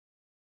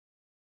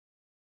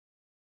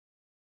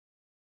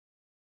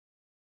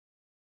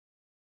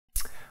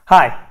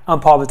Hi, I'm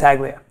Paul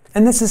Battaglia,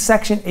 and this is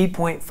section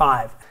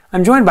 8.5.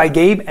 I'm joined by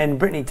Gabe and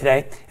Brittany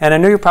today, and I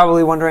know you're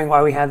probably wondering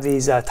why we have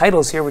these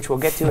titles here, which we'll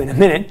get to in a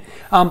minute,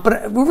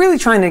 but we're really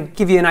trying to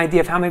give you an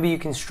idea of how maybe you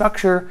can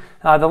structure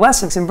the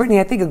lessons. And Brittany,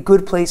 I think a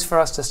good place for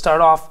us to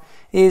start off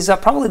is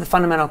probably the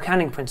fundamental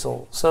accounting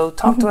principle. So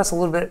talk to us a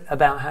little bit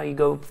about how you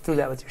go through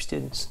that with your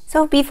students.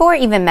 So before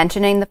even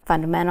mentioning the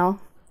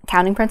fundamental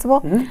accounting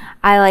principle,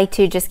 I like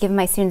to just give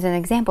my students an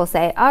example,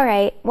 say, all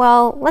right,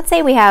 well, let's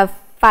say we have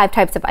 5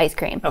 types of ice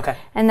cream. Okay.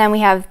 And then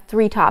we have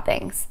 3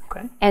 toppings.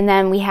 Okay. And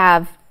then we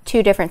have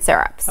 2 different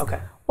syrups. Okay.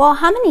 Well,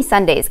 how many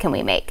sundaes can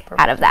we make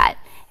out of that?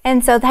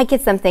 And so that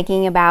gets them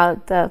thinking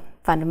about the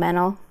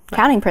fundamental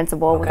accounting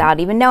principle without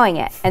even knowing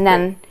it. And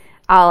then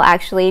I'll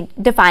actually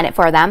define it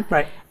for them.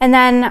 Right. And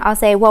then I'll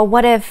say, well,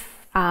 what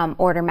if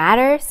order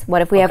matters?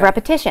 What if we have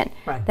repetition?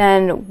 Right.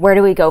 Then where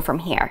do we go from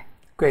here?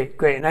 Great,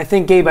 great. And I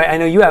think, Gabe, I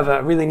know you have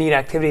a really neat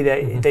activity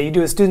that you do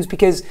with students,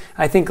 because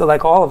I think,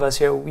 like all of us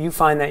here, you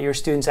find that your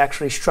students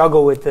actually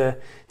struggle with the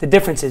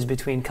differences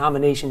between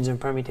combinations and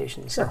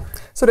permutations. Sure.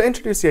 So to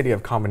introduce the idea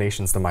of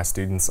combinations to my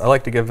students, I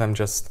like to give them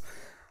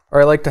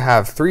I like to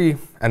have 3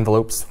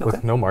 envelopes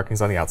with no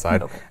markings on the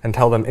outside and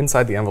tell them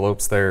inside the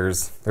envelopes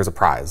there's a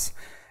prize.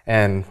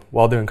 And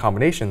while doing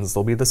combinations,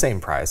 they'll be the same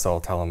prize. So I'll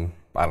tell them,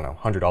 I don't know,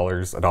 $100,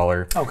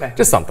 $1,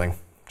 just something.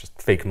 Just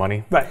fake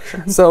money. Right,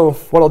 sure. So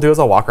what I'll do is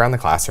I'll walk around the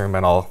classroom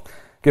and I'll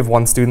give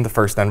one student the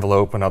first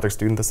envelope, another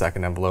student the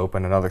second envelope,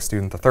 and another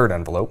student the third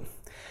envelope.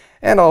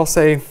 And I'll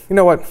say, you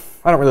know what,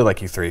 I don't really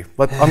like you 3.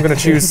 I'm gonna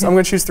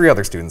choose 3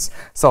 other students.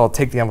 So I'll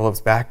take the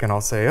envelopes back and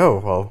I'll say,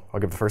 oh, well, I'll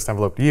give the first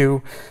envelope to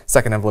you,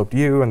 second envelope to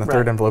you, and the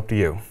third envelope to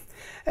you.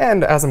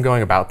 And as I'm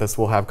going about this,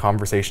 we'll have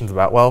conversations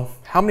about, well,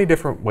 how many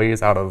different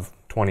ways out of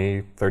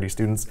 20, 30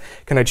 students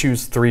can I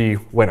choose 3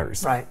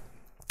 winners? Right.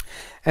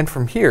 And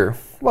from here,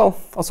 well,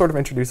 I'll sort of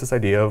introduce this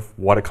idea of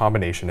what a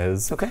combination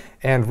is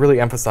and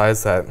really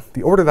emphasize that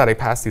the order that I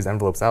pass these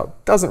envelopes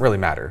out doesn't really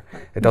matter.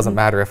 It doesn't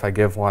matter if I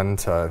give one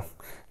to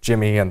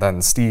Jimmy and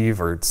then Steve,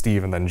 or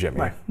Steve and then Jimmy.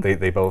 Right.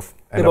 They both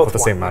end up with the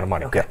same amount of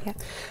money.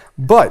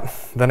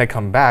 But then I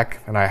come back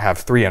and I have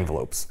 3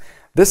 envelopes.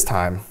 This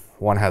time,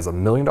 one has $1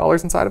 million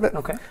inside of it,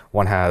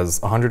 one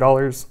has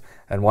 $100,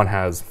 and one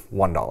has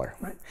 $1.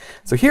 Right.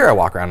 So here I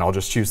walk around and I'll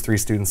just choose 3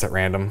 students at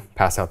random,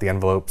 pass out the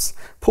envelopes,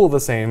 pull the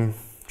same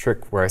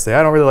trick where I say,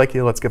 I don't really like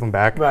you, let's give them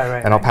back,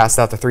 and I'll pass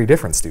it out to 3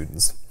 different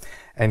students.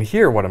 And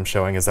here what I'm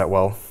showing is that,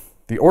 well,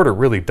 the order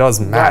really does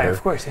matter,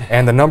 of course,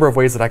 and the number of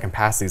ways that I can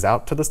pass these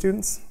out to the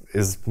students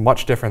is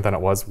much different than it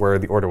was where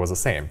the order was the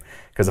same.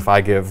 Because if I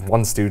give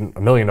one student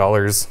 $1 million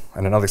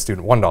and another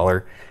student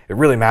 $1, it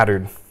really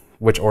mattered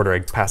which order I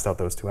passed out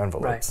those 2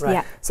 envelopes.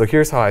 Yeah. So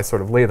here's how I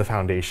sort of lay the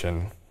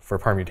foundation for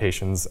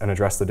permutations and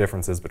address the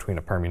differences between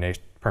a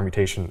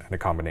permutation and a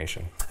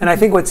combination. And I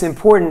think what's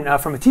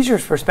important from a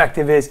teacher's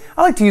perspective is,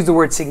 I like to use the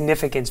word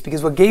significance,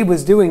 because what Gabe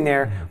was doing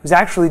there was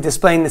actually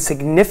displaying the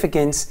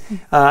significance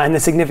and the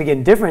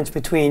significant difference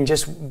between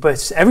just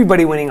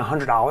everybody winning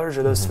 $100,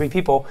 or those 3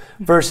 people,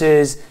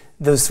 versus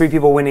those 3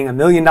 people winning $1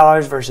 million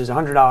versus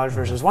 $100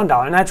 versus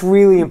 $1. And that's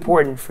really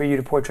important for you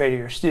to portray to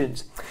your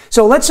students.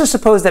 So let's just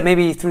suppose that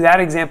maybe through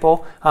that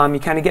example, you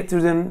kind of get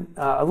through them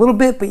a little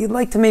bit, but you'd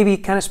like to maybe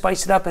kind of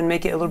spice it up and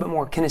make it a little bit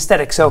more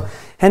kinesthetic. So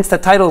hence the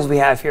titles we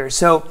have here.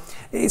 So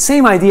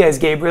same idea as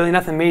Gabe, really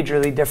nothing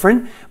majorly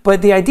different.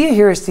 But the idea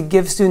here is to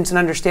give students an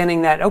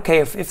understanding that, okay,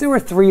 if there were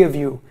 3 of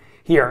you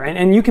here,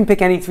 and you can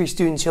pick any 3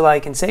 students you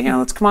like and say,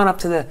 let's come on up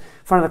to the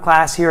front of the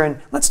class here and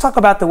let's talk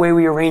about the way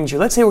we arrange you.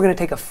 Let's say we're going to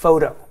take a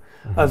photo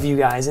of you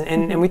guys,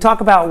 and we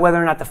talk about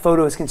whether or not the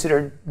photo is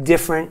considered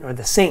different or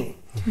the same.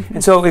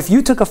 And so if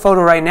you took a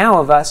photo right now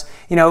of us,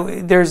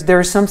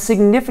 there's some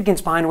significance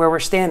behind where we're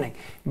standing.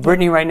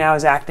 Brittany right now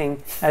is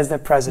acting as the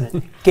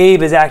president.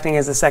 Gabe is acting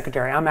as the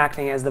secretary. I'm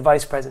acting as the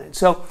vice president.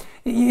 So,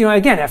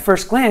 again, at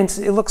first glance,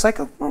 it looks like,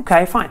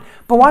 okay, fine.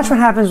 But watch what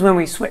happens when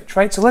we switch,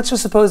 right? So let's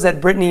just suppose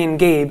that Brittany and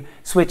Gabe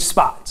switch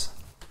spots.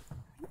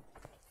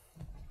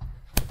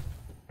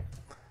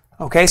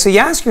 Okay, so you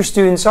ask your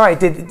students, all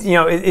right,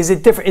 is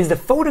it different? Is the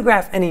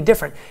photograph any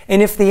different?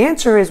 And if the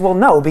answer is, well,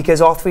 no,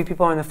 because all 3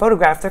 people are in the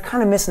photograph, they're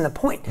kind of missing the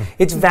point.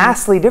 It's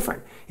vastly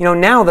different.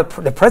 Now the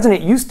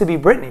president used to be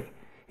Brittany.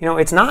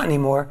 It's not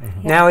anymore.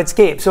 Now it's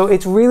Gabe. So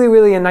it's really,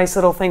 really a nice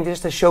little thing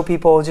just to show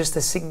people just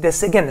the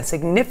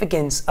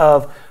significance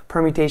of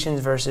permutations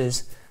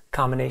versus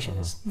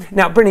combinations.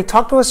 Now, Brittany,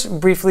 talk to us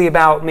briefly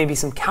about maybe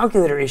some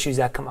calculator issues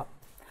that come up.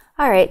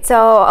 All right,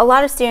 so a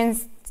lot of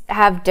students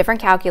have different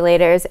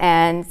calculators,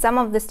 and some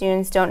of the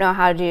students don't know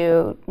how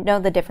to know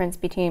the difference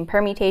between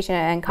permutation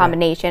and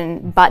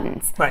combination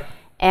buttons. Right.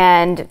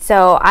 And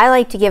so I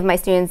like to give my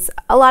students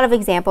a lot of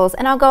examples,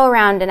 and I'll go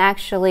around and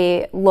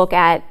actually look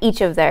at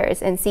each of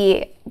theirs and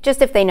see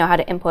just if they know how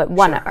to input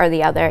one or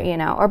the other,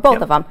 or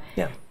both of them.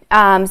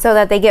 So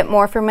that they get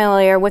more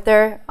familiar with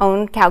their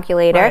own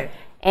calculator,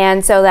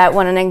 and so that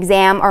when an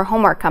exam or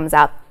homework comes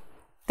up,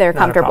 they're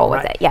comfortable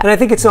with it. Yeah. And I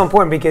think it's so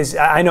important because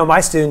I know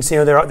my students,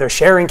 they're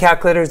sharing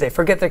calculators, they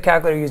forget their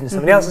calculator using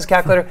somebody else's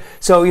calculator.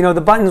 So,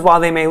 the buttons, while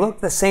they may look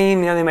the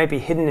same, they might be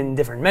hidden in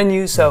different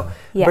menus. So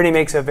Brittany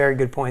makes a very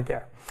good point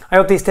there. I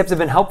hope these tips have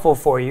been helpful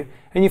for you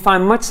and you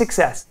find much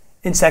success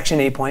in section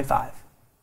 8.5.